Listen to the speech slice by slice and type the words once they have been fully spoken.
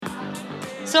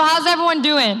So how's everyone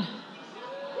doing?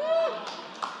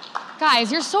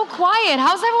 Guys, you're so quiet.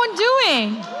 How's everyone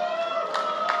doing?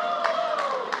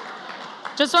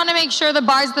 Just want to make sure the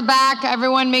bar's the back.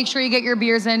 Everyone make sure you get your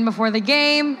beers in before the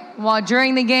game,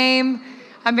 during the game.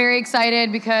 I'm very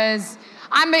excited because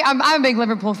I'm a big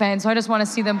Liverpool fan, so I just want to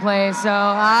see them play. So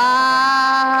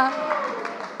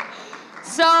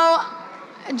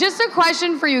just a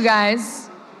question for you guys.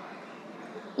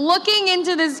 Looking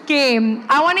into this game,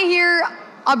 I want to hear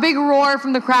a big roar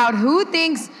from the crowd. Who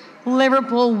thinks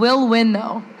Liverpool will win,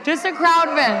 though? Just a crowd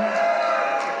vent.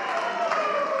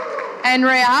 And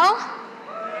Real?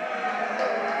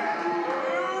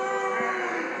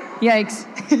 Yikes.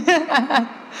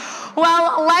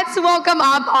 Well, let's welcome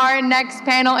up our next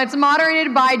panel. It's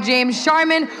moderated by James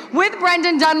Sharman with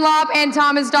Brendan Dunlop and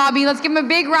Thomas Dobby. Let's give them a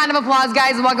big round of applause,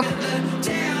 guys. Welcome.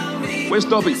 Where's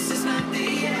Dobby?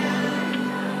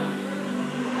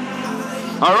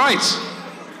 All right.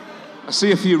 I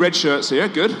see a few red shirts here.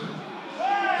 Good.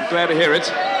 I'm glad to hear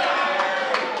it.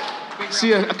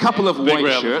 See a couple of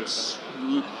white shirts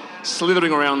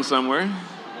slithering around somewhere.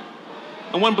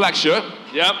 And one black shirt.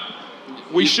 Yep.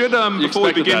 We should, before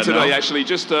we begin today, actually,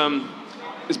 just,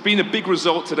 it's been a big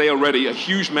result today already, a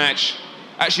huge match,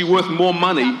 actually worth more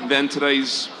money than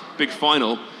today's big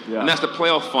final, and that's the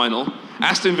playoff final.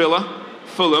 Aston Villa,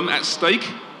 Fulham at stake,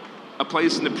 a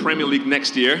place in the Premier League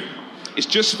next year. It's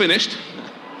just finished.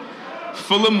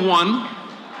 Fulham won.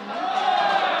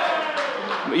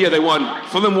 Yeah, they won.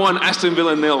 Fulham won, Aston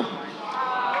Villa 0.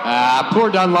 Poor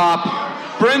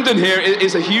Dunlop. Brendan here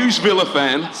is a huge Villa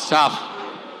fan. It's tough.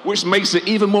 Which makes it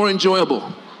even more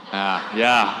enjoyable.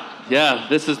 Yeah,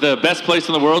 this is the best place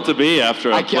in the world to be after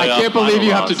a playoff I can't believe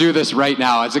you loss. have to do this right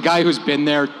now. As a guy who's been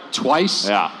there twice,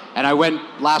 and I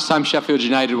went last time Sheffield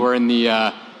United were in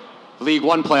the League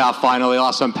One playoff final. They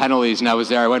lost on penalties, and I was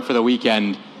there. I went for the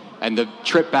weekend, and the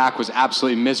trip back was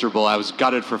absolutely miserable. I was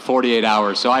gutted for 48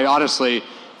 hours. So I honestly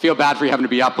feel bad for you having to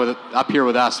be up here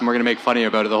with us, and we're going to make fun of you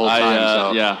about it the whole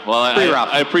time.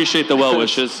 I appreciate the well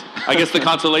wishes. I guess the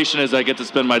consolation is I get to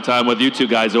spend my time with you two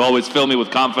guys who always fill me with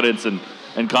confidence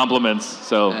and compliments.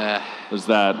 So there's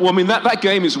that. Well, I mean, that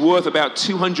game is worth about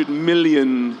 £200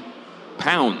 million,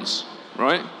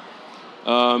 right?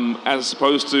 As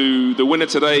opposed to the winner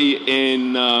today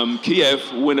in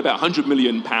Kiev win about £100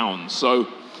 million. So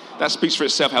that speaks for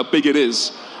itself how big it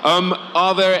is.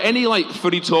 Are there any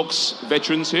Footy Talks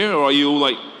veterans here, or are you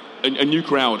all a new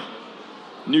crowd?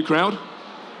 New crowd?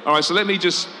 All right, so let me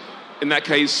just, in that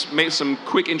case, make some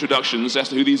quick introductions as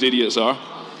to who these idiots are.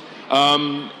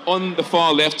 On the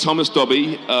far left, Thomas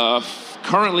Dobby,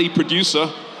 currently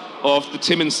producer of the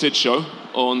Tim and Sid show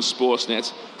on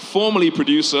Sportsnet, formerly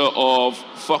producer of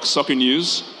Fox Soccer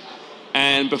News,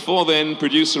 and before then,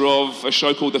 producer of a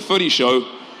show called The Footy Show,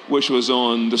 which was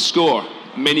on The Score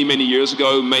many, many years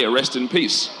ago. May it rest in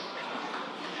peace.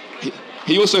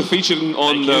 He also featured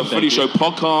on the Footy Show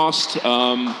podcast.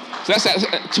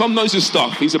 So Tom knows his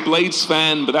stuff. He's a Blades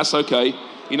fan, but that's okay.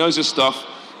 He knows his stuff.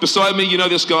 Beside me, you know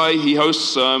this guy. He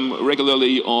hosts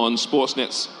regularly on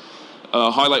Sportsnet's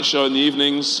highlight show in the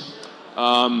evenings.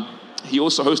 He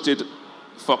also hosted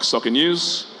Fox Soccer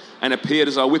News and appeared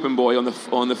as our whipping boy on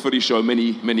the Footy Show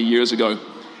many, many years ago.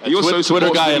 He also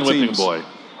Twitter guy and whipping boy.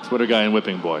 Twitter guy and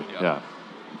whipping boy. Yeah.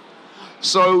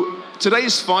 So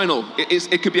today's final,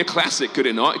 it could be a classic, could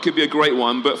it not? It could be a great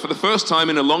one, but for the first time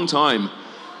in a long time,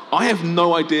 I have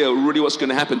no idea really what's going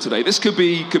to happen today. This could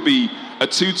be a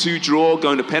 2-2 draw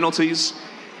going to penalties.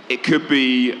 It could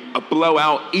be a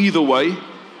blowout either way.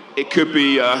 It could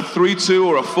be a 3-2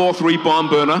 or a 4-3 barn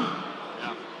burner.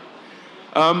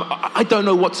 I don't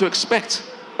know what to expect.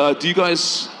 Do you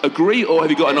guys agree, or have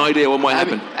you got an idea what might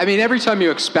happen? I mean, every time you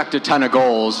expect a ton of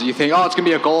goals, you think, it's going to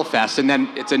be a goal fest, and then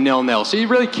it's a 0-0. So you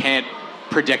really can't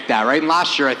predict that, right? And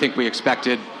last year, I think we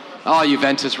expected,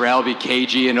 Juventus Real will be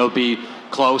cagey, and it'll be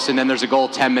close, and then there's a goal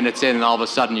 10 minutes in, and all of a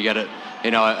sudden you get a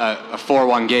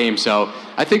 4-1 game. So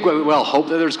I think we all hope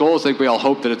that there's goals. I think we all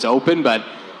hope that it's open, but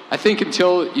I think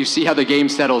until you see how the game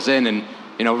settles in, and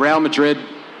Real Madrid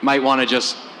might want to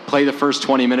just play the first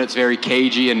 20 minutes very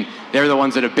cagey, and they're the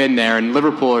ones that have been there, and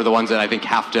Liverpool are the ones that I think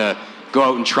have to go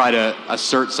out and try to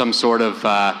assert some sort of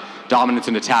dominance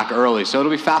and attack early. So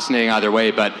it'll be fascinating either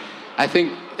way, but I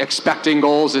think expecting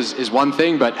goals is one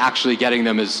thing, but actually getting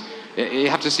them is, you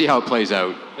have to see how it plays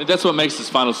out. And that's what makes this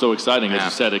final so exciting. As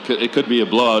you said, it could be a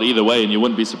blowout either way, and you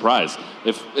wouldn't be surprised.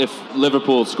 If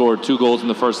Liverpool scored 2 goals in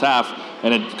the first half,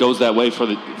 and it goes that way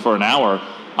for an hour,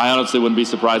 I honestly wouldn't be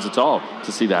surprised at all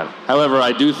to see that. However,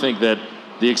 I do think that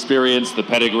the experience, the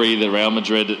pedigree that Real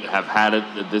Madrid have had it,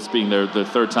 this being their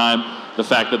third time, The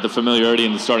fact that the familiarity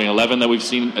in the starting 11 that we've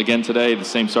seen again today, the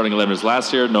same starting 11 as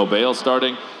last year, no Bale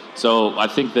starting. So I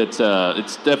think that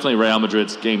it's definitely Real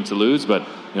Madrid's game to lose, but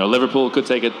Liverpool could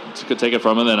take it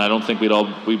from them, and I don't think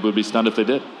we would be stunned if they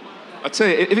did. I tell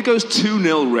you, if it goes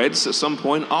 2-0 Reds at some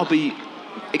point, I'll be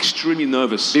extremely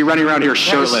nervous. Be running around here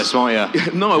shirtless, won't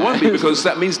you? No, I won't be, because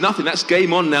that means nothing. That's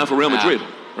game on now for Real Madrid,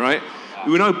 right?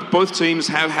 We know both teams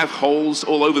have holes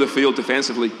all over the field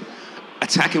defensively.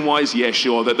 Attacking-wise, yeah,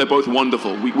 sure, they're both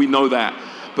wonderful. We know that.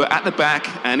 But at the back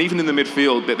and even in the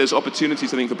midfield, there's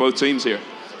opportunities, I think, for both teams here.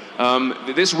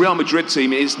 This Real Madrid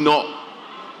team is not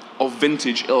of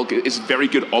vintage ilk. It's very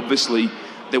good, obviously.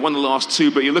 They won the last two,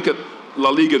 but you look at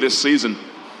La Liga this season,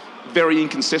 very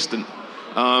inconsistent.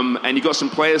 And you've got some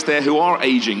players there who are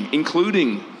aging,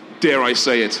 including, dare I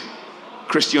say it,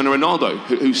 Cristiano Ronaldo,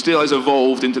 who still has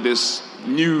evolved into this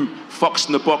new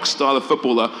fox-in-the-box style of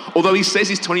footballer, although he says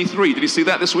he's 23. Did you see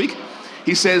that this week?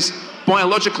 He says,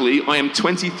 biologically, I am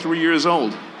 23 years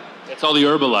old. That's all the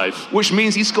Herbalife. Which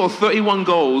means he scored 31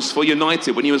 goals for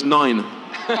United when he was 9.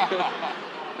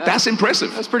 That's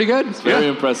impressive. That's pretty good. It's very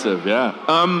impressive, yeah.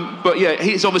 But yeah,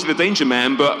 he's obviously the danger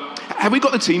man, but have we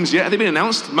got the teams yet? Have they been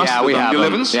announced? We have the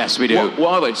 11s? Yes, we do.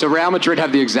 What are they? So Real Madrid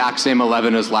have the exact same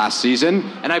 11 as last season,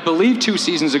 and I believe 2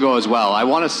 seasons ago as well. I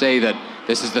want to say that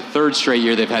this is the 3rd straight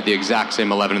year they've had the exact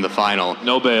same 11 in the final.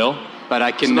 No Bale. But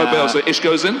I can... So no Bale, so Ish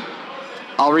goes in?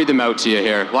 I'll read them out to you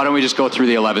here. Why don't we just go through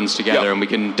the 11s together and we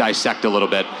can dissect a little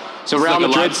bit. So It's Real like a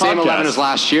Madrid, live same podcast. 11 as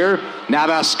last year.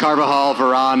 Navas, Carvajal,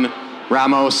 Varane,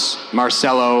 Ramos,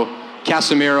 Marcelo,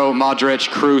 Casemiro, Modric,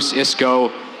 Kroos, Isco,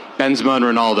 Benzema, and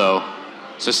Ronaldo.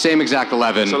 So same exact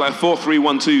 11. So like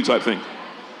 4-3-1-2 type thing?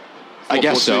 I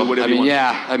guess 4-4-2, so. whatever I you mean, want.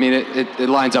 yeah. I mean, it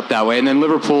lines up that way. And then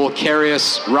Liverpool,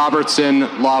 Karius, Robertson,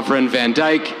 Lovren, Van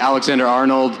Dijk,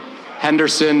 Alexander-Arnold,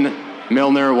 Henderson,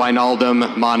 Milner,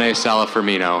 Wijnaldum, Mane, Salah,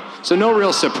 Firmino. So no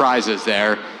real surprises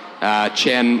there.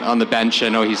 Chen on the bench. I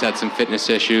know he's had some fitness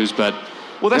issues, but...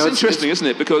 Well, that's interesting, isn't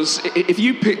it? Because if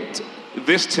you picked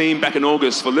this team back in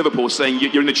August for Liverpool, saying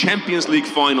you're in the Champions League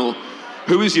final,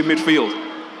 who is your midfield?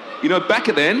 Back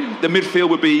then, the midfield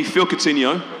would be Phil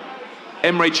Coutinho,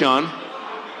 Emre Can,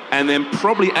 and then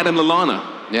probably Adam Lallana.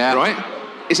 Yeah. Right?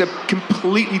 It's a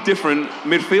completely different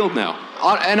midfield now.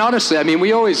 And honestly, I mean,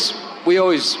 we always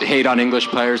hate on English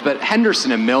players, but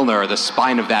Henderson and Milner are the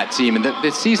spine of that team. And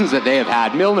the seasons that they have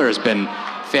had, Milner has been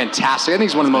fantastic. I think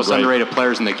he's one of the most underrated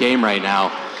players in the game right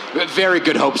now. Very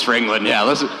good hopes for England. Yeah,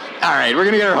 all right, we're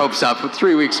going to get our hopes up.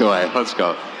 3 weeks away. Let's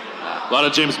go. A lot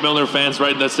of James Milner fans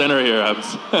right in the center here.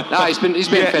 No, he's been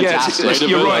fantastic.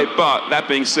 You're right, but that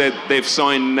being said, they've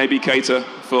signed Naby Keita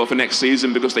for next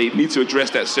season because they need to address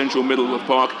that central middle of the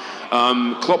park.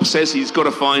 Klopp says he's got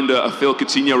to find a Phil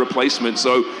Coutinho replacement,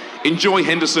 so enjoy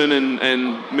Henderson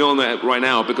and Milner right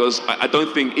now, because I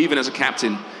don't think, even as a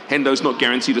captain, Hendo's not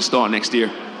guaranteed to start next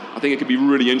year. I think it could be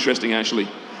really interesting, actually.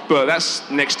 But that's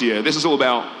next year. This is all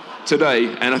about today,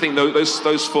 and I think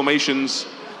those formations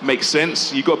make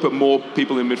sense. You've got to put more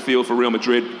people in midfield for Real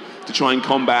Madrid to try and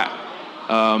combat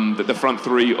the front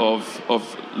three of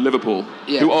Liverpool,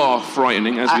 who are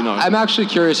frightening, as we know. I'm actually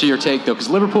curious of your take, though, because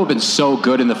Liverpool have been so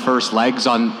good in the first legs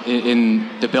in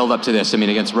the build-up to this. I mean,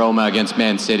 against Roma, against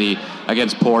Man City,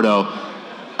 against Porto.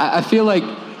 I feel like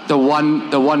the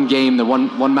one game, the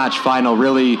one match final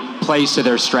really plays to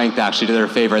their strength, actually, to their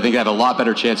favor. I think they have a lot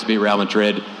better chance to beat Real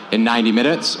Madrid in 90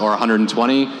 minutes or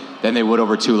 120 than they would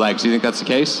over 2 legs. Do you think that's the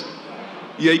case?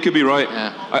 Yeah, you could be right.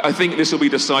 Yeah. I think this will be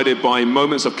decided by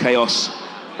moments of chaos.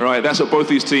 Right, that's what both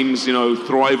these teams,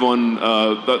 thrive on.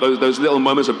 Those little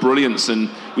moments of brilliance, and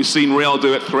we've seen Real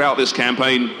do it throughout this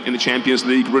campaign in the Champions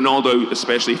League. Ronaldo,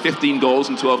 especially, 15 goals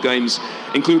in 12 games,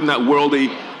 including that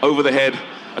worldie over the head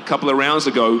a couple of rounds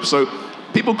ago. So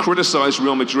people criticize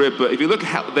Real Madrid, but if you look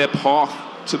at their path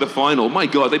to the final, my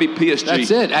God, they beat PSG.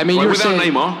 That's it. I mean, right, you're without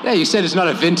saying, Neymar. Yeah, you said it's not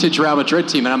a vintage Real Madrid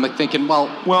team, and I'm like thinking, well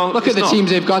look at the teams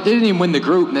they've got. They didn't even win the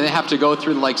group, and then they have to go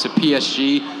through the likes of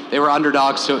PSG. They were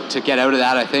underdogs to get out of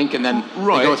that, I think, and then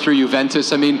they go through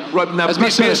Juventus. I mean, right now, as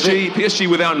much PSG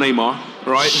without Neymar,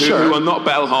 right? Sure. Who are not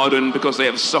battle hardened because they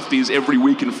have softies every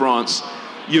week in France.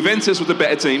 Juventus was the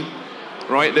better team.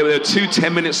 Right, there were 2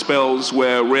 10-minute spells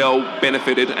where Real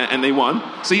benefited and they won.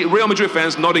 See, Real Madrid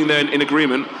fans nodding there in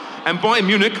agreement. And Bayern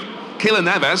Munich, Keylor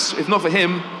Navas, if not for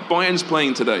him, Bayern's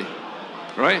playing today,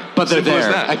 right? But they're Simple as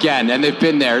there that. again, and they've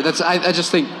been there. I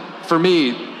just think, for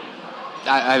me,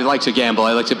 I like to gamble.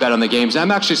 I like to bet on the games.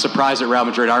 I'm actually surprised that Real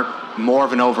Madrid aren't more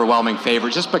of an overwhelming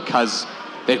favorite, just because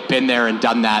they've been there and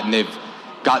done that, and they've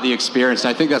got the experience.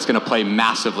 And I think that's going to play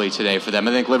massively today for them.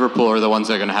 I think Liverpool are the ones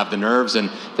that are going to have the nerves, and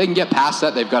if they can get past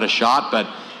that, they've got a shot. But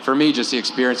for me, just the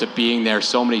experience of being there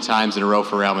so many times in a row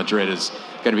for Real Madrid is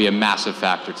going to be a massive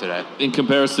factor today. In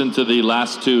comparison to the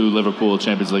last two Liverpool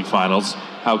Champions League finals,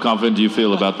 how confident do you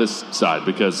feel about this side?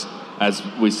 Because, as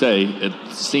we say, it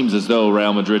seems as though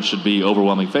Real Madrid should be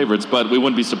overwhelming favorites, but we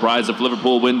wouldn't be surprised if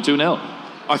Liverpool win 2-0.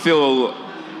 I feel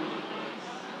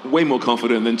way more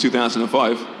confident than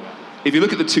 2005. If you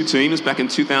look at the two teams back in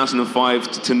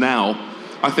 2005 to now,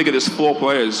 I think there's 4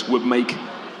 players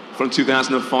from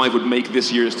 2005 would make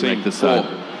this year's team. Make the side.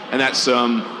 4. And that's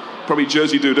probably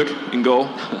Jerzy Dudek in goal,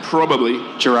 probably.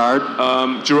 Gerrard,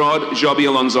 Xabi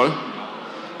Alonso,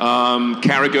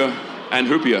 Carragher, and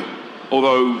Hupia.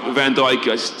 Although Van Dijk,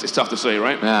 it's tough to say,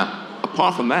 right? Yeah.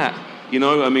 Apart from that,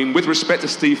 with respect to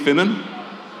Steve Finnan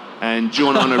and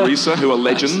John Anarisa, who are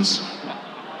legends,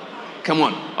 come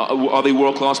on, are they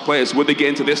world-class players? Would they get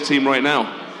into this team right now?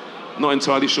 Not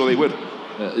entirely sure they would.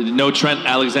 No Trent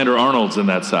Alexander-Arnold's in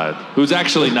that side, who's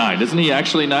actually 9. Isn't he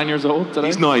actually 9 years old today?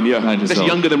 He's 9, yeah. 9 years That's old.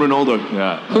 younger than Ronaldo.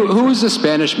 Yeah. Who was the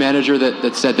Spanish manager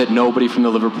that said that nobody from the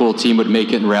Liverpool team would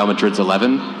make it in Real Madrid's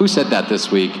 11? Who said that this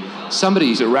week?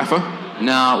 Somebody. Is it Rafa?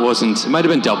 No, it wasn't. It might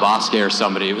have been Del Bosque or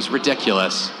somebody. It was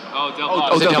ridiculous. Del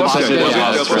Bosque,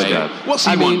 yeah, that's right. What's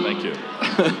he want? Thank you.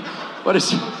 What is?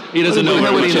 He doesn't know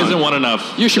what which he isn't one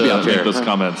enough. You should be to up make here. those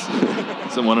comments.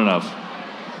 Isn't one enough.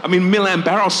 I mean, Milan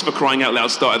Baros, for crying out loud,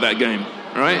 started that game,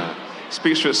 right? Yeah.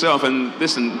 Speaks for itself. And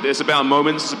listen, it's about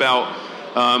moments. It's about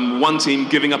one team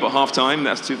giving up at halftime.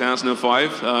 That's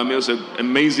 2005. It was an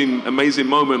amazing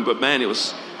moment. But man,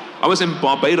 I was in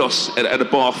Barbados at a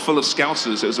bar full of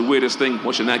Scousers. It was the weirdest thing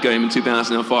watching that game in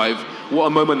 2005. What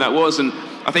a moment that was. And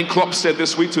I think Klopp said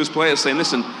this week to his players, saying,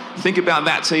 listen, think about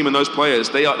that team and those players.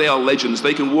 They are legends.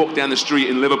 They can walk down the street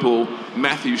in Liverpool,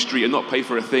 Matthew Street, and not pay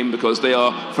for a thing because they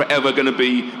are forever going to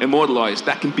be immortalised.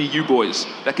 That can be you boys.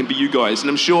 That can be you guys. And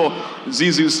I'm sure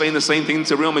Zizou's saying the same thing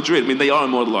to Real Madrid. I mean, they are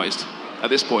immortalised at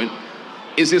this point.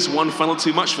 Is this one final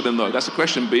too much for them, though? That's the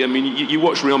question, B. I mean, you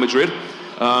watch Real Madrid.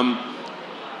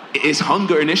 Is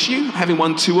hunger an issue, having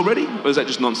won 2 already? Or is that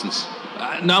just nonsense?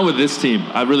 Not with this team.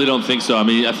 I really don't think so. I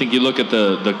mean, I think you look at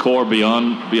the core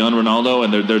beyond Ronaldo,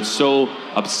 and they're so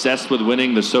obsessed with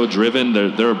winning. They're so driven.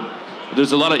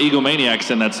 There's a lot of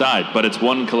egomaniacs in that side, but it's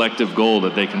one collective goal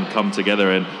that they can come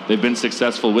together, and they've been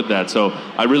successful with that. So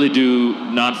I really do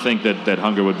not think that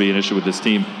hunger would be an issue with this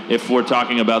team if we're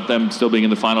talking about them still being in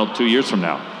the final 2 years from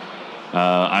now.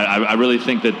 I really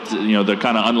think that they're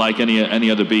kind of unlike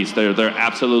any other beast. They're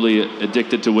absolutely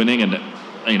addicted to winning, and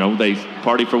they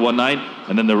party for one night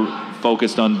and then they're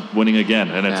focused on winning again.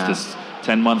 And it's this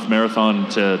 10-month marathon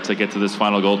to get to this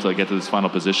final goal, to get to this final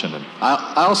position. And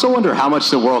I also wonder how much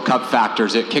the World Cup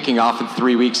factors it kicking off in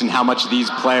 3 weeks, and how much these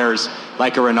players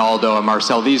like a Ronaldo and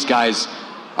Marcel, these guys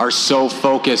are so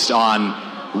focused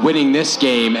on winning this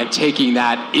game and taking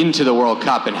that into the World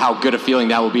Cup, and how good a feeling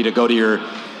that will be to go to your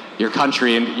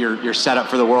country and you're set up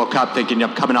for the World Cup thinking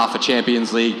of coming off a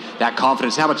Champions League, that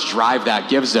confidence, how much drive that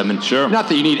gives them. And sure, not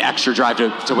that you need extra drive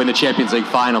to win the Champions League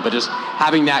final, but just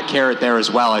having that carrot there as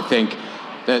well. I think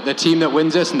the team that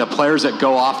wins this and the players that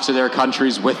go off to their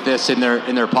countries with this in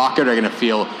their pocket are going to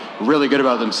feel really good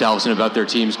about themselves and about their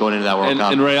teams going into that World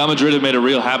Cup. And Real Madrid have made a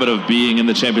real habit of being in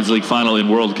the Champions League final in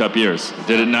World Cup years.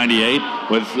 Did it in '98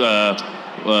 with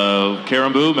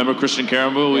Karambou, remember Christian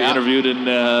Karambou? We interviewed in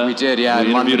we did, yeah,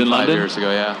 we interviewed in London 5 years ago,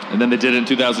 yeah. And then they did it in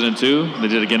 2002. They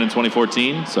did it again in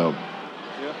 2014. So,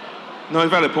 no,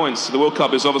 valid points. The World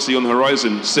Cup is obviously on the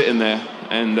horizon, sitting there,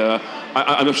 and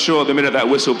I'm sure the minute that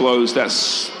whistle blows,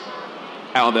 that's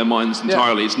out of their minds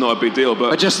entirely. It's not a big deal.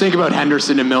 But just think about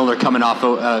Henderson and Milner coming off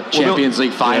a Champions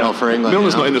League final for England.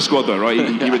 Milner's not in the squad though,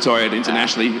 right? He retired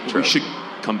internationally. He should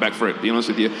come back for it, to be honest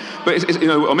with you. But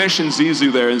I mentioned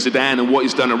Zizou there and Zidane and what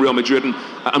he's done at Real Madrid, and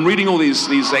I'm reading all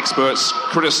these experts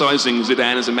criticizing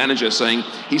Zidane as a manager, saying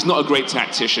he's not a great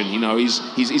tactician.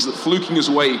 He's fluking his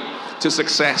way to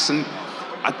success, and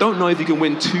I don't know if he can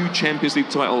win 2 Champions League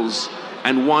titles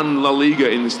and 1 La Liga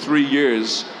in his 3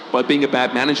 years by being a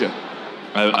bad manager.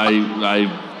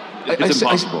 It's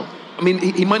impossible. I mean,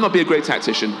 he might not be a great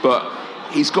tactician, but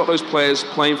he's got those players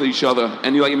playing for each other,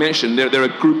 and like you mentioned, they're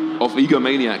a group of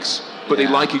egomaniacs, but they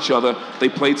like each other, they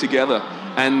play together.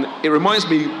 And it reminds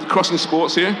me, crossing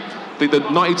sports here, the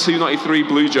 92-93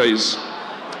 Blue Jays,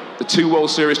 the 2 World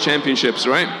Series championships,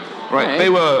 right? They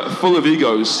were full of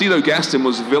egos. Cito Gaston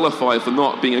was vilified for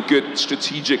not being a good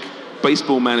strategic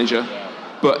baseball manager,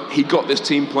 but he got this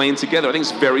team playing together. I think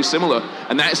it's very similar,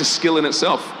 and that is a skill in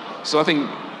itself. So I think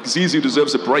Zizou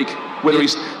deserves a break. They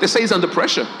say he's under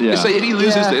pressure. They say if he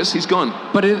loses this, he's gone.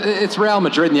 But it's Real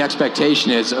Madrid, and the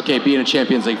expectation is, okay, be in a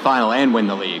Champions League final and win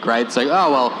the league, right? It's like,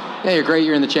 oh, well, yeah, you're great.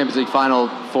 You're in the Champions League final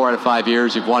 4 out of 5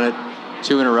 years. You've won it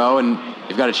 2 in a row, and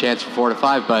you've got a chance for 4 to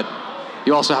 5, but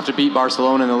you also have to beat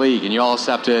Barcelona in the league, and you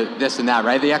also have to this and that,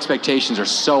 right? The expectations are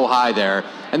so high there,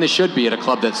 and they should be at a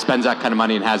club that spends that kind of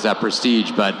money and has that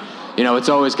prestige, but, it's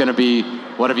always going to be,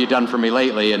 what have you done for me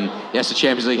lately? And yes, the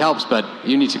Champions League helps, but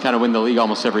you need to kind of win the league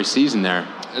almost every season there.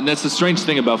 And that's the strange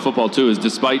thing about football, too, is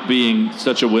despite being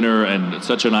such a winner and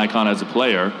such an icon as a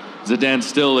player, Zidane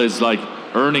still is,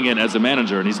 earning it as a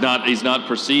manager, and he's not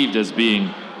perceived as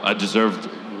being a deserved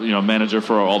manager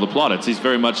for all the plaudits. He's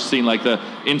very much seen like the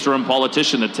interim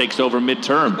politician that takes over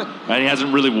midterm, and he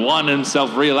hasn't really won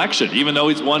himself re-election, even though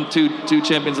he's won two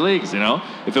Champions Leagues.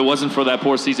 If it wasn't for that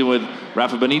poor season with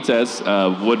Rafa Benitez,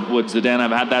 would Zidane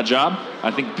have had that job?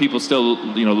 I think people still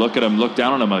look at him, look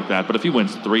down on him like that. But if he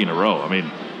wins 3 in a row,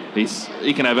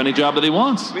 he can have any job that he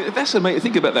wants. That's amazing.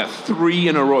 Think about that, 3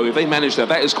 in a row. If they manage that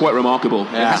is quite remarkable.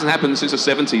 Yeah. It hasn't happened since the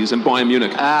 70s in Bayern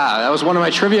Munich. That was one of my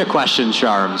trivia questions,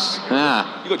 Charms.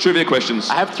 You got trivia questions?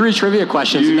 I have 3 trivia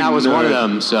questions, and that was one of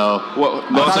them. So we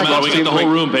got the whole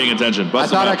room paying attention. I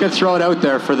thought I could throw it out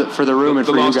there for the room and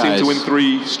for you guys. The last team to win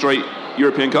 3 straight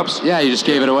European Cups? Yeah, you just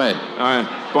gave it away. All right,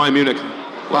 Bayern Munich.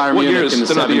 Bayern Munich in the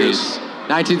 70s.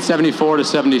 1974 to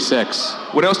 76.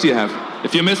 What else do you have?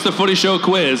 If you missed the Footy Show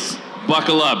quiz,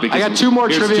 buckle up. Because I got 2 more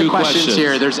trivia questions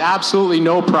here. There's absolutely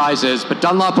no prizes, but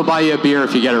Dunlop will buy you a beer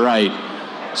if you get it right.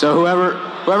 So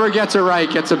whoever gets it right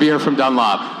gets a beer from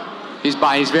Dunlop. He's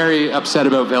very upset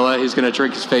about Villa. He's going to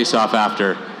drink his face off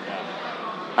after.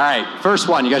 All right, first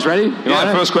one. You guys ready?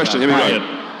 First question. Here we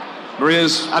go.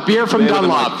 Maria's a beer from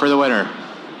Dunlop for the winner.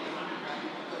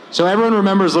 So everyone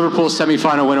remembers Liverpool's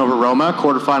semi-final win over Roma,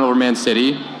 quarterfinal over Man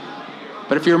City.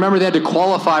 But if you remember, they had to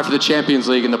qualify for the Champions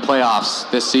League in the playoffs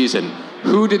this season.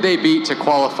 Who did they beat to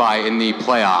qualify in the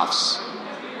playoffs?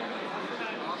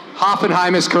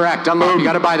 Hoffenheim is correct. Dunlop, you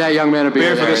got to buy that young man a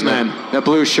beer. For this man. The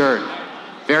blue shirt.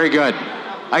 Very good.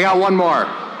 I got one more.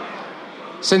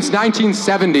 Since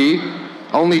 1970,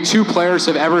 only 2 players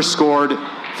have ever scored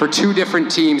for 2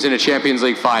 different teams in a Champions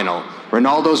League final.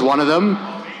 Ronaldo's one of them.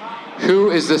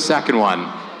 Who is the second one?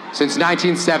 Since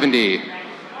 1970.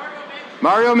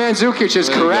 Mario Mandzukic is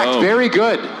correct. Very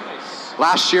good.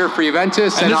 Last year for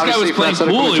Juventus, and this obviously guy was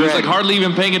playing pool. He was hardly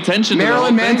even paying attention.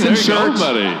 Marilyn Manson shirt.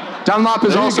 Dunlop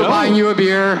is also buying you a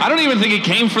beer. I don't even think he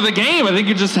came for the game. I think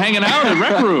you're just hanging out in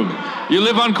Rec Room. You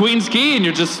live on Queens Quay and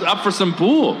you're just up for some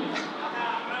pool.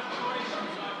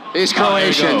 These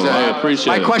Croatians. I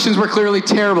appreciate it. My questions were clearly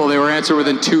terrible. They were answered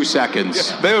within 2 seconds.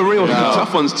 Yeah, they were real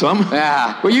tough ones, Tom.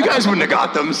 Yeah. Well, you guys wouldn't have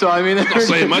got them, so I mean... Not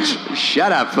saying much.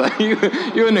 Shut up. You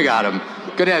wouldn't have got them.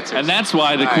 Good answers. And that's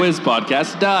why the quiz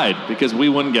podcast died, because we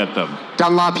wouldn't get them.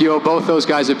 Dunlop, you owe both those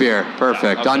guys a beer.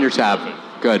 Perfect. On your tab.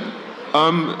 Good.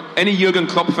 Any Jurgen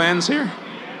Klopp fans here?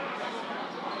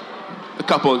 A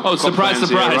couple. Oh, surprise, fans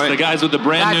surprise. Here, right? The guys with the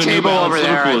brand new New Balance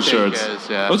Liverpool shirts.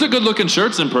 Those are good looking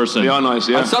shirts in person. They are nice,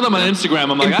 yeah. I saw them on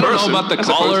Instagram. I'm like, I don't know about the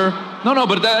collar. No,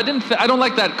 but I don't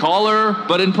like that collar.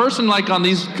 But in person, like on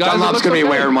these guys, Dunlop's going to be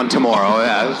wearing one tomorrow.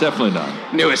 Yeah, definitely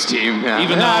not. Newest team. Yeah.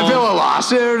 Even though Villa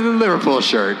lost, the Liverpool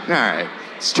shirt. All right.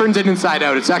 It turns it inside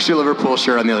out. It's actually a Liverpool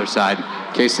shirt on the other side,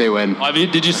 in case they win.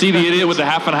 Did you see the idiot with the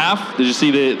half and half? Did you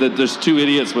see there's 2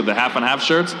 idiots with the half and half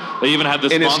shirts? They even had the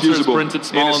sponsors printed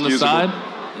small on the side.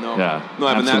 No, yeah,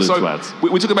 not having that. So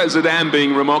we talk about Zidane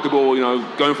being remarkable,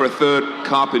 going for a 3rd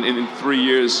cup in 3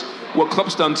 years. What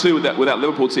Klopp's done too with that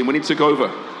Liverpool team when he took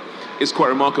over is quite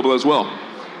remarkable as well.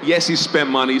 Yes, he's spent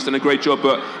money, he's done a great job,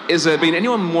 but has there been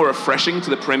anyone more refreshing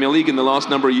to the Premier League in the last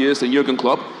number of years than Jurgen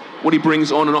Klopp? What he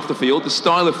brings on and off the field, the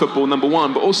style of football, number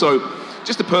one, but also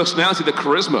just the personality, the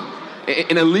charisma.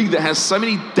 In a league that has so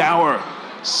many dour,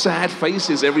 sad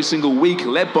faces every single week,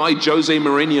 led by Jose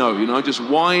Mourinho, just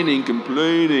whining,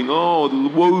 complaining,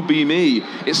 woe be me.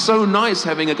 It's so nice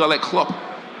having a guy like Klopp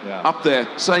up there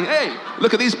saying, hey,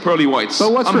 look at these pearly whites.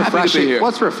 But what's refreshing?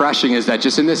 What's refreshing is that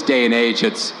just in this day and age,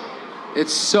 it's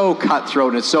so cutthroat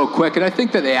and it's so quick. And I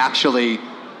think that they actually,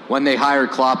 when they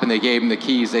hired Klopp and they gave him the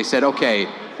keys, they said, okay,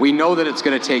 we know that it's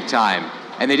going to take time.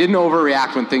 And they didn't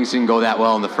overreact when things didn't go that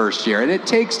well in the first year. And it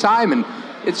takes time, and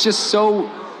it's just so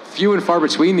few and far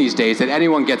between these days that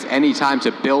anyone gets any time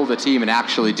to build a team and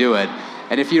actually do it.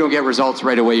 And if you don't get results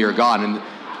right away, you're gone. And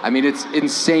I mean, it's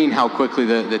insane how quickly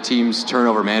the teams turn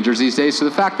over managers these days. So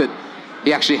the fact that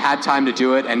he actually had time to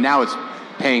do it, and now it's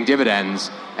paying dividends,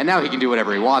 and now he can do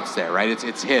whatever he wants there, right?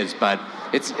 It's his, but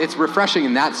it's refreshing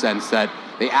in that sense that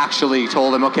they actually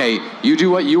told him, okay, you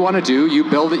do what you want to do, you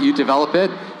build it, you develop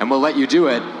it, and we'll let you do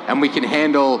it, and we can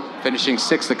handle finishing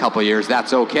 6th a couple of years,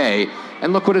 that's okay.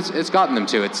 And look what it's gotten them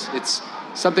to. It's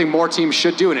something more teams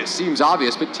should do, and it seems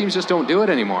obvious, but teams just don't do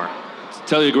it anymore.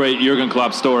 tell you a great Jurgen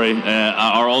Klopp story.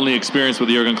 Our only experience with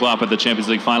Jurgen Klopp at the Champions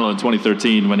League final in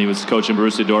 2013 when he was coaching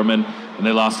Borussia Dortmund and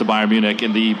they lost to Bayern Munich.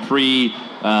 In the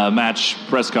pre-match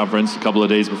press conference a couple of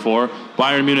days before,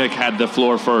 Bayern Munich had the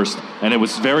floor first, and it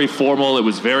was very formal. It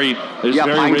was very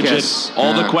rigid.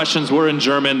 All the questions were in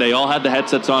German. They all had the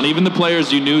headsets on. Even the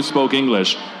players you knew spoke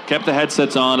English kept the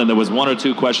headsets on, and there was 1 or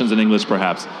 2 questions in English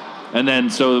perhaps. And then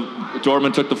so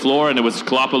Dortmund took the floor, and it was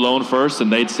Klopp alone first,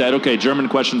 and they'd said, okay, German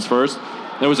questions first.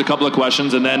 There was a couple of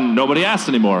questions, and then nobody asked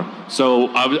anymore. So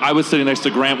I was sitting next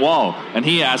to Grant Wall, and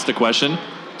he asked a question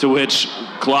to which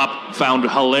Klopp found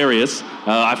hilarious.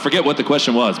 I forget what the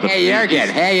question was. But Hey, Jurgen,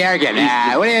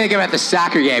 what do you think about the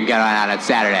soccer game going on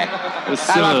Saturday?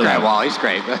 I love Grant Wall. He's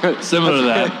great. Similar to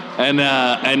that.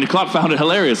 And Klopp found it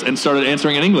hilarious and started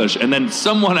answering in English. And then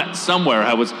someone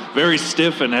somewhere was very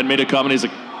stiff and had made a comment. He's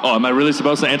like, oh, am I really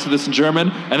supposed to answer this in German?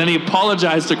 And then he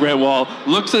apologized to Grant Wall,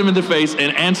 looks at him in the face,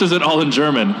 and answers it all in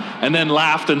German, and then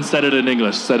laughed and said it in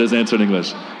English, said his answer in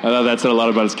English. I thought that said a lot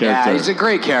about his character. Yeah, he's a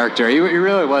great character. He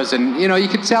really was. And, you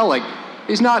could tell,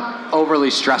 he's not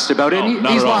overly stressed about it. No,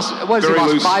 He's lost,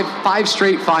 five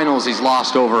straight finals he's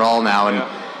lost overall now. And,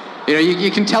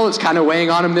 you can tell it's kind of weighing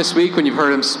on him this week when you've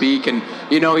heard him speak, and,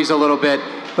 he's a little bit,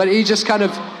 but he just kind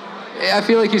of, I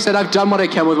feel like he said, I've done what I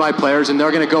can with my players, and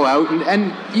they're going to go out.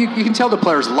 And you can tell the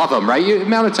players love him, right? The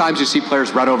amount of times you see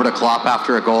players run over to Klopp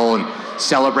after a goal and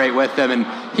celebrate with them, and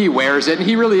he wears it, and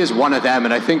he really is one of them.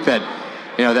 And I think that,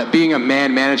 that being a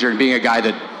man manager and being a guy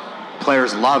that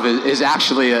players love is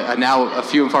actually now a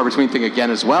few and far between thing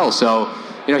again as well. So,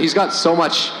 he's got so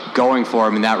much going for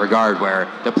him in that regard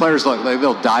where the players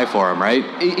they'll die for him, right?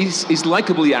 He's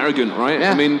likably arrogant, right?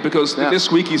 Yeah. I mean, because this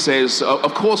week he says,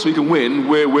 of course we can win,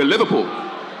 we're Liverpool.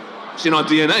 It's in our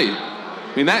DNA.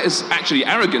 I mean, that is actually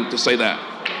arrogant to say that.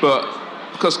 But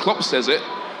because Klopp says it,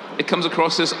 it comes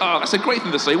across as, that's a great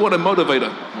thing to say, what a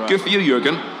motivator. Right. Good for you,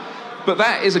 Jurgen. But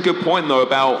that is a good point, though,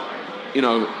 about,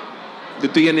 the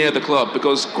DNA of the club,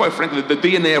 because quite frankly, the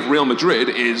DNA of Real Madrid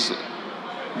is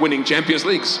winning Champions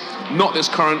Leagues, not this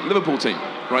current Liverpool team,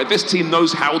 right? This team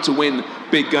knows how to win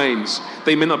big games.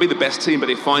 They may not be the best team, but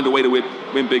they find a way to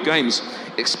win big games.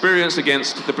 Experience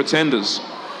against the pretenders.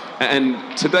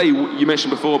 And today, you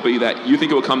mentioned before, B, that you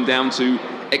think it will come down to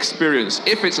experience.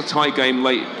 If it's a tie game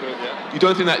late, you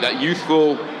don't think that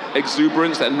youthful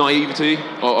exuberance, that naivety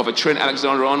of a Trent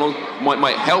Alexander-Arnold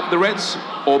might help the Reds?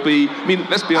 Or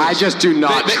let's be honest. I just do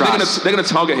not trust. They're going to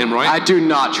target him, right? I do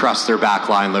not trust their back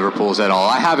line, Liverpool's, at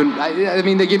all.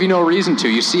 They give you no reason to.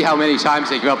 You see how many times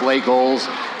they give up late goals.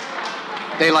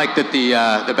 They like that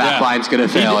the back line's going to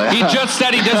fail. He just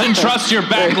said he doesn't trust your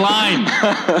back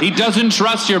line. He doesn't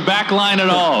trust your back line at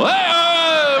all.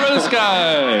 Hey, this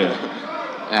guy.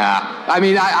 Yeah.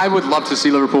 I would love to see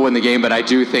Liverpool win the game, but I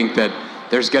do think that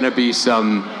there's going to be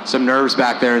some nerves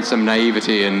back there and some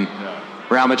naivety, and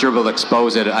Real Madrid will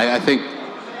expose it. I think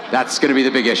that's going to be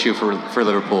the big issue for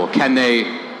Liverpool. Can they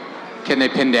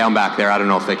pin down back there? I don't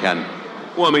know if they can.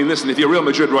 Well, listen, if you're Real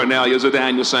Madrid right now, you're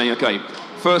Zidane, you're saying, okay,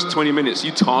 first 20 minutes,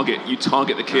 you target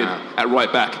the kid at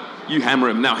right back. You hammer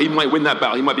him. Now, he might win that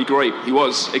battle. He might be great. He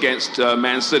was against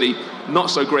Man City, not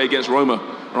so great against Roma,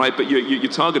 right? But you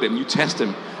target him, you test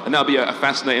him, and that'll be a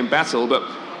fascinating battle. But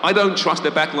I don't trust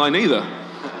their back line either.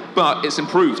 But it's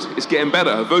improved. It's getting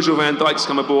better. Virgil van Dijk's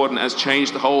come aboard and has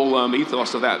changed the whole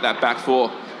ethos of that back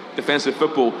four defensive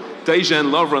football.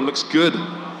 Dejan Lovren looks good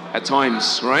at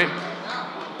times, right?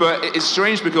 But it's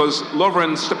strange because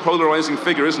Lovren's such a polarizing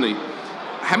figure, isn't he?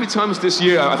 How many times this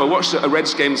year have I watched a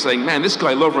Reds game saying, man, this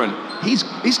guy Lovren,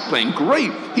 he's playing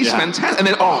great. He's fantastic. And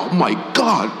then, oh my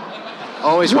God.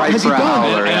 Always right for a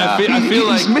howler. I feel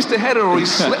like he's missed a header or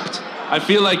he's slipped. I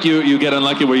feel like you get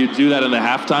unlucky where you do that in the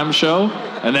halftime show,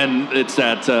 and then it's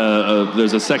that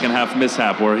there's a second half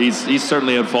mishap where he's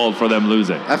certainly at fault for them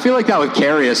losing. I feel like that with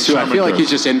Karius too. I feel like he's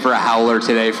just in for a howler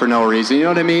today for no reason. You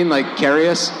know what I mean? Like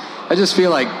Karius, I just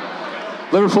feel like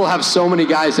Liverpool have so many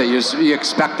guys that you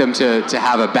expect them to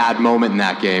have a bad moment in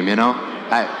that game.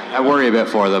 I worry a bit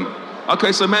for them.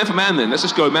 Okay, so man for man then. Let's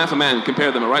just go man for man and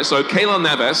compare them, all right? So Keylor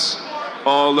Navas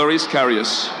or Loris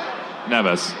Karius?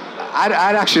 Navas. I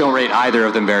actually don't rate either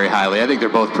of them very highly. I think they're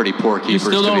both pretty poor keepers. You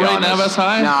still don't rate Navas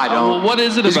high? No, I don't. Well, what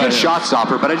is it he's about him? He's a good shot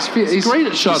stopper, but I just feel he's great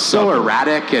at shot so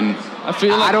erratic, and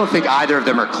I don't think either of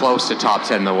them are close to top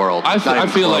 10 in the world. I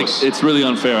feel like it's really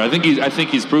unfair. I think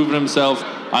he's proven himself.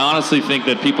 I honestly think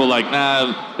that people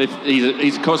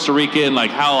he's Costa Rican,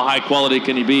 how high quality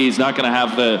can he be? He's not going to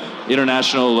have the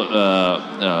international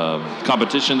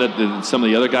competition that some of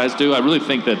the other guys do. I really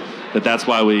think that's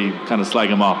why we kind of slag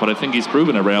him off. But I think he's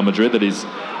proven at Real Madrid that he's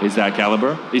that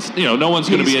caliber. No one's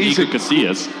going to be an Iker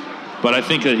Casillas. But I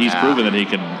think that he's proven that he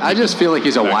can. I just feel like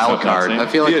he's a wild card. I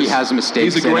feel like he has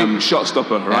mistakes. He's a great shot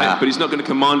stopper, right? Yeah. But he's not going to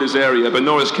command his area, but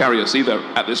nor is Karius either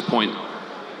at this point.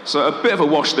 So a bit of a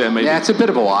wash there, maybe. Yeah, it's a bit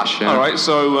of a wash. Yeah. All right,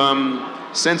 so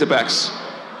centre backs.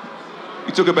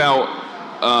 You talk about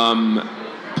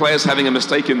players having a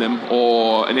mistake in them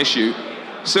or an issue.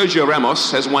 Sergio Ramos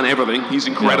has won everything. He's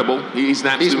incredible. Yeah. He's an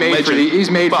absolute legend.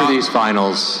 He's made for these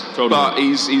finals. Totally. But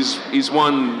he's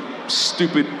one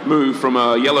stupid move from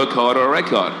a yellow card or a red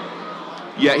card.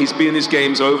 Yet he's been in these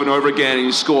games over and over again, and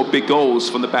he's scored big goals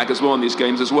from the back as well in these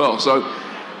games as well. So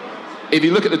if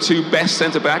you look at the two best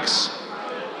centre-backs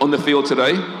on the field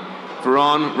today,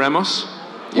 Varane, Ramos,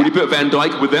 would you put Van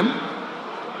Dijk with them?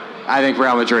 I think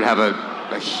Real Madrid have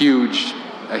a huge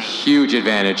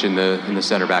advantage in the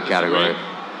centre-back category. Right.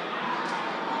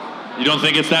 You don't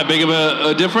think it's that big of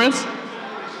a difference?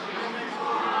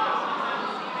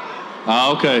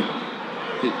 Okay.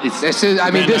 This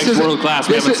is world class.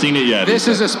 We haven't seen it yet. This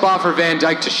is a spot for Van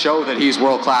Dijk to show that he's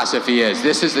world class if he is.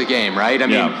 This is the game, right? I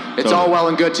mean, it's all well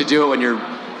and good to do it when you're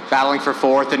battling for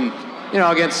fourth, and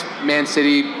against Man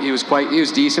City he was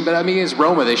decent, but I mean against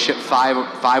Roma they shipped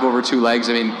five over 2 legs.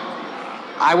 I mean,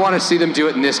 I want to see them do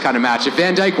it in this kind of match. If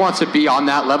Van Dijk wants to be on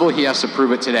that level, he has to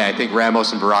prove it today. I think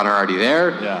Ramos and Varane are already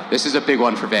there. Yeah. This is a big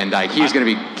one for Van Dijk. He's going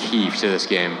to be key to this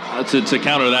game. To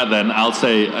counter that, then, I'll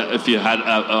say if you had,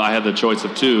 I had the choice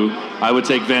of two, I would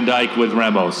take Van Dijk with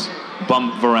Ramos,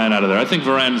 bump Varane out of there. I think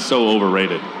Varane is so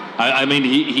overrated. I mean,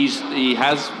 he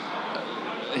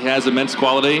has immense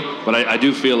quality, but I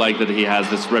do feel like that he has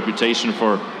this reputation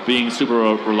for being super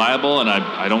reliable, and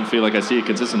I don't feel like I see it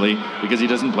consistently because he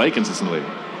doesn't play consistently.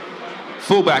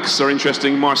 Fullbacks are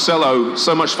interesting. Marcelo,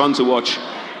 so much fun to watch.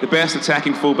 The best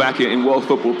attacking fullback in world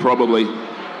football, probably.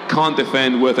 Can't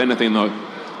defend worth anything, though.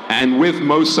 And with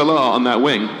Mo Salah on that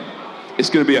wing,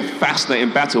 it's going to be a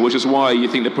fascinating battle, which is why you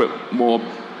think they put more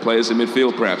players in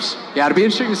midfield, perhaps. Yeah, it'll be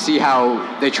interesting to see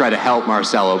how they try to help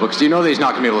Marcelo, because that he's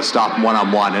not going to be able to stop him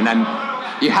one-on-one. And then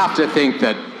you have to think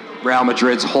that Real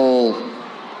Madrid's whole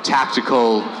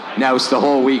tactical nous the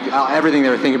whole week, everything they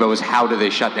were thinking about was how do they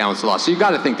shut down Salah. So you've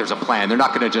got to think there's a plan. They're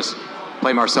not going to just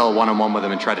play Marcelo one-on-one with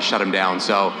him and try to shut him down.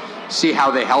 So see how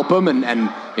they help him, and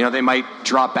they might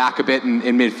drop back a bit in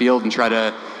midfield and try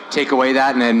to take away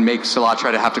that, and then make Salah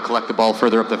try to have to collect the ball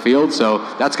further up the field. So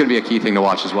that's going to be a key thing to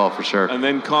watch as well, for sure. And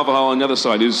then Carvajal on the other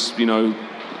side is,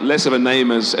 less of a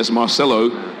name as Marcelo,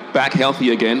 back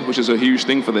healthy again, which is a huge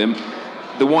thing for them.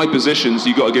 The wide positions,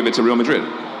 you got to give it to Real Madrid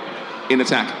in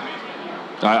attack.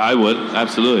 I would,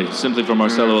 absolutely, simply for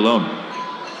Marcelo alone.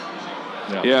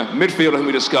 Yeah, midfield, I think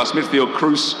we discussed. Midfield,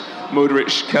 Kroos,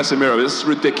 Modric, Casemiro. This is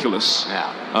ridiculous.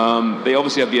 Yeah. They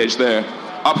obviously have the edge there.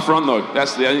 Up front, though,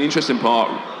 that's the interesting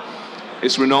part.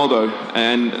 It's Ronaldo,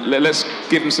 and let's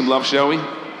give him some love, shall we?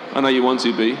 I know you want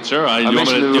to be. Sure. I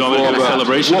mentioned it before, a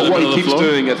celebration. What he keeps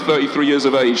doing at 33 years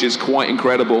of age is quite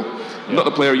incredible. Yeah. Not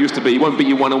the player he used to be. He won't beat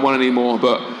you one-on-one anymore.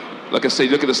 But like I say,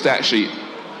 look at the stat sheet.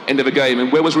 End of a game.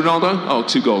 And where was Ronaldo? Oh,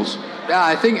 2 goals. Yeah,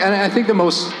 I think the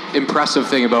most impressive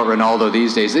thing about Ronaldo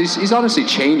these days is he's honestly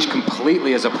changed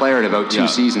completely as a player in about 2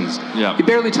 seasons. Yeah. He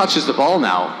barely touches the ball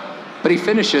now, but he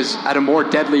finishes at a more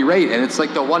deadly rate, and it's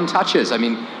like the one touches. I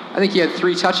mean, I think he had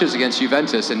 3 touches against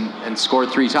Juventus and scored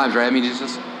 3 times, right? I mean,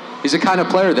 he's the kind of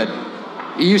player that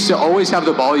he used to always have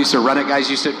the ball, he used to run it, guys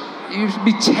used to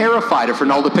be terrified if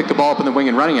Ronaldo picked the ball up in the wing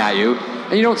and running at you,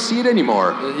 and you don't see it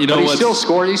anymore. But he still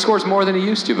scores. He scores more than he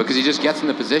used to because he just gets in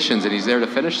the positions and he's there to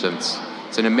finish them.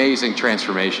 It's an amazing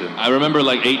transformation. I remember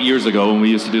like 8 years ago when we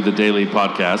used to do the daily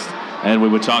podcast, and we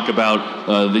would talk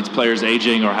about these players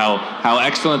aging or how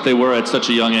excellent they were at such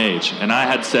a young age. And I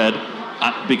had said,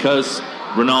 because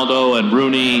Ronaldo and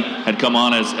Rooney had come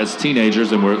on as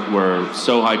teenagers and were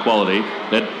so high quality,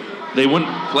 that they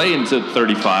wouldn't play into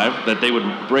 35, that they would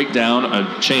break down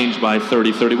a change by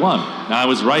 30, 31. Now, I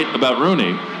was right about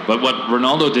Rooney, but what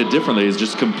Ronaldo did differently is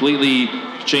just completely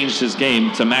changed his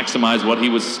game to maximize what he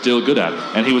was still good at.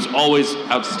 And he was always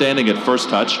outstanding at first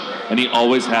touch, and he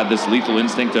always had this lethal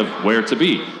instinct of where to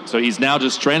be. So he's now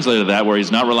just translated that, where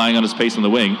he's not relying on his pace in the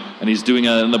wing, and he's doing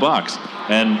it in the box.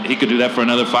 And he could do that for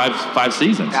another five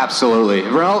seasons. Absolutely.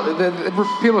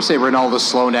 People say Ronaldo's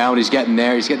slowing down, he's getting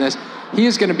there, he's getting this. He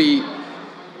is going to be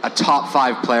a top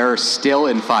 5 player still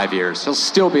in 5 years. He'll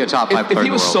still be a top 5 player in the world. If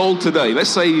he was sold today, let's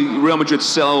say Real Madrid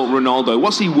sell Ronaldo,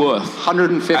 what's he worth?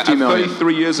 150 million.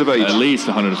 33 years of age. At least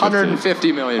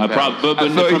 150 million. But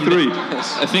 33.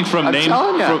 I think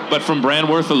but from brand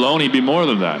worth alone, he'd be more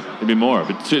than that. He'd be more.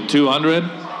 But 200,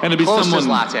 and it'd be close someone.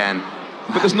 To Zlatan.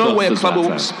 But there's no way a club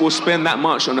will spend that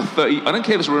much on a 30. I don't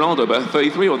care if it's Ronaldo, but a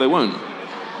 33, or they won't.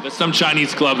 There's some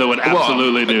Chinese club that would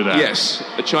absolutely do that. Yes,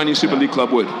 a Chinese Super League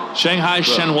club would. Shanghai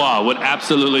Shenhua would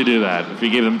absolutely do that if you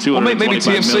gave them 225 maybe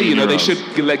TFC, million they euros.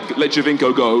 should let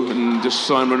Javinko go and just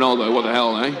sign Ronaldo. What the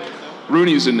hell, eh?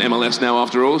 Rooney's in MLS now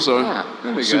after all, so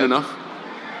soon enough.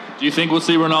 Do you think we'll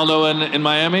see Ronaldo in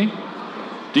Miami?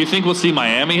 Do you think we'll see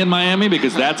Miami in Miami?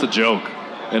 Because that's a joke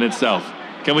in itself.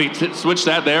 Can we switch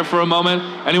that there for a moment?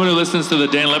 Anyone who listens to the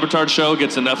Dan Lebertard show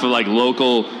gets enough of like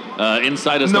local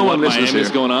insight as to what Miami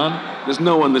is going on? There's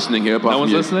no one listening here apart No from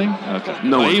one's you. listening? Okay.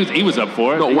 No one. He was up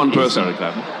for it. Not one person.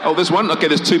 Clapping. Oh, there's one? Okay,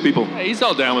 there's 2 people. Hey, he's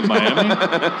all down with Miami.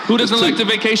 Who doesn't like to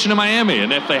vacation to Miami?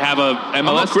 And if they have a MLS I'm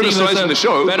not criticizing team, the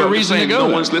show, better but I'm reason to saying go.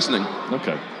 no one's listening.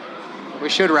 Okay. We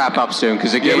should wrap up soon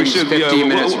because the game's 15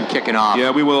 minutes from kicking off.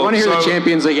 Yeah, we will. I want to hear the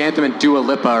Champions League anthem and Dua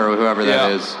Lipa or whoever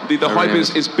that is. The hype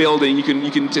is building. You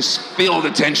can just feel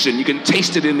the tension. You can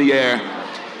taste it in the air.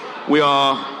 We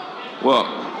are,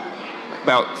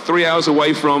 about 3 hours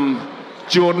away from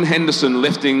Jordan Henderson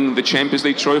lifting the Champions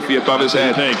League trophy above his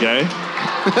head. I think,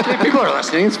 eh? People are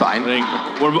listening. It's fine.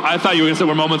 I thought you were going to say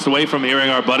we're moments away from hearing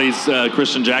our buddies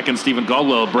Christian Jack and Stephen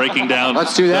Caldwell breaking down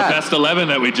Let's do that. the best 11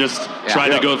 that we just tried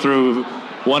to go through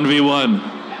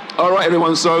 1v1. All right,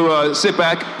 everyone. So sit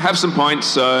back, have some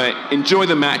pints, enjoy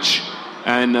the match,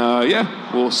 and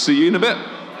we'll see you in a bit.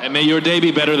 And may your day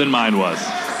be better than mine was.